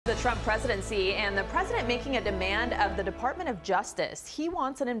the Trump presidency and the president making a demand of the Department of Justice. He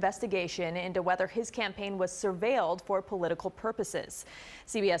wants an investigation into whether his campaign was surveilled for political purposes.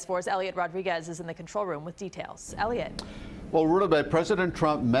 CBS 4's Eliott Rodriguez is in the control room with details. Eliott. Well, Ruta, President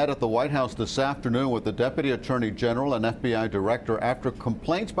Trump met at the White House this afternoon with the Deputy Attorney General and FBI Director after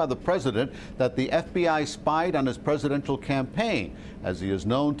complaints by the president that the FBI spied on his presidential campaign. As he is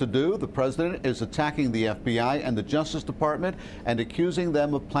known to do, the president is attacking the FBI and the Justice Department and accusing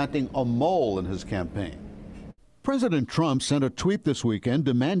them of planting a mole in his campaign. President Trump sent a tweet this weekend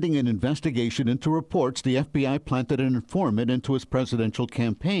demanding an investigation into reports the FBI planted an informant into his presidential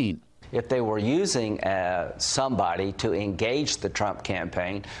campaign. If they were using somebody to engage the Trump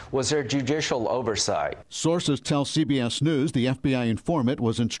campaign, was there judicial oversight? Sources tell CBS News the FBI informant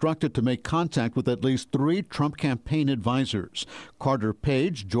was instructed to make contact with at least 3 Trump campaign advisors, Carter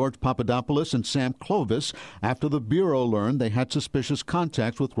Page, George Papadopoulos, and Sam Clovis, after the Bureau learned they had suspicious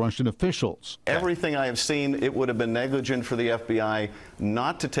contacts with Russian officials. Everything I have seen, it would have been negligent for the FBI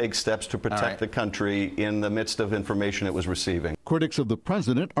not to take steps to protect the country in the midst of information it was receiving. Critics of the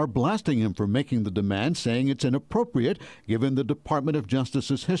president are blasting him for making the demand, saying it's inappropriate given the Department of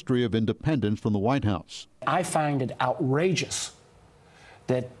Justice's history of independence from the White House. I find it outrageous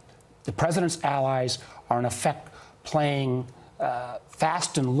that the president's allies are in effect playing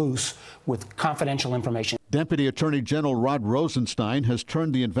fast and loose with confidential information. Deputy Attorney General Rod Rosenstein has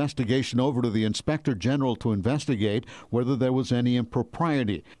turned the investigation over to the Inspector General to investigate whether there was any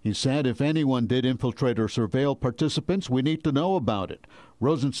impropriety. He said if anyone did infiltrate or surveil participants, we need to know about it.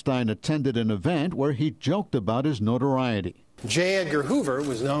 Rosenstein attended an event where he joked about his notoriety. J. Edgar Hoover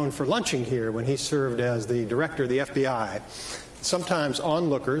was known for lunching here when he served as the director of the FBI. Sometimes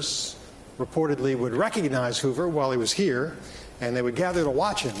onlookers reportedly would recognize Hoover while he was here, and they would gather to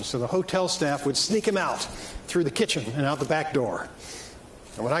watch him, so the hotel staff would sneak him out through the kitchen and out the back door.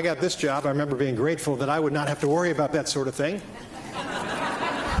 And when I got this job, I remember being grateful that I would not have to worry about that sort of thing.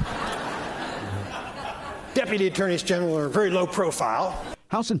 Deputy Attorneys General are very low profile.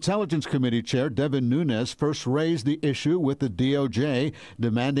 House Intelligence Committee Chair Devin Nunes first raised the issue with the DOJ,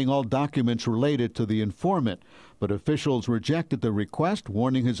 demanding all documents related to the informant. But officials rejected the request,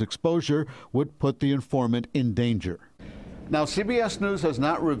 warning his exposure would put the informant in danger. Now, CBS News has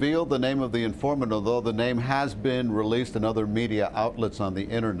not revealed the name of the informant, although the name has been released in other media outlets on the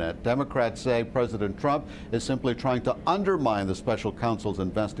internet. Democrats say President Trump is simply trying to undermine the special counsel's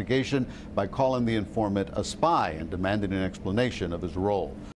investigation by calling the informant a spy and demanding an explanation of his role.